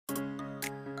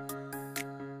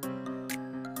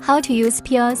How to use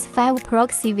Pia S5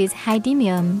 Proxy with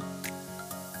Hidemium.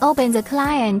 Open the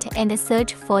client and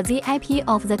search for the IP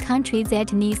of the country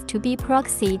that needs to be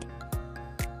proxied.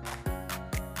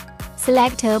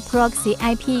 Select a proxy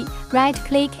IP,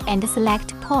 right-click and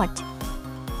select port.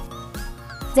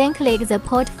 Then click the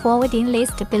port forwarding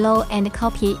list below and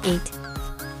copy it.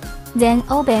 Then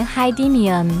open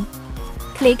Hidemium.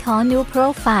 Click on New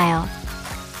Profile.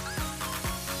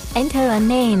 Enter a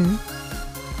name.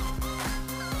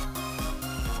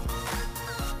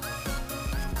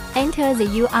 Enter the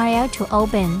URL to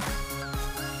open.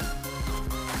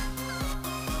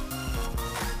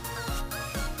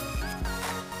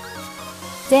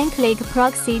 Then click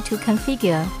Proxy to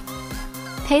configure.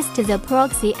 Paste the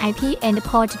proxy IP and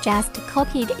port just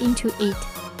copied into it.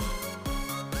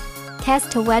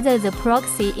 Test whether the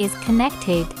proxy is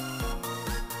connected.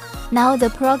 Now the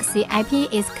proxy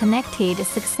IP is connected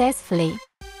successfully.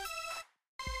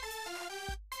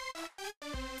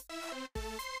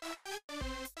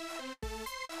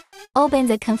 Open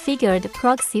the configured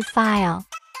proxy file.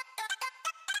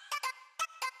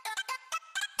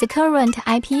 The current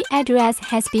IP address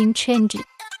has been changed.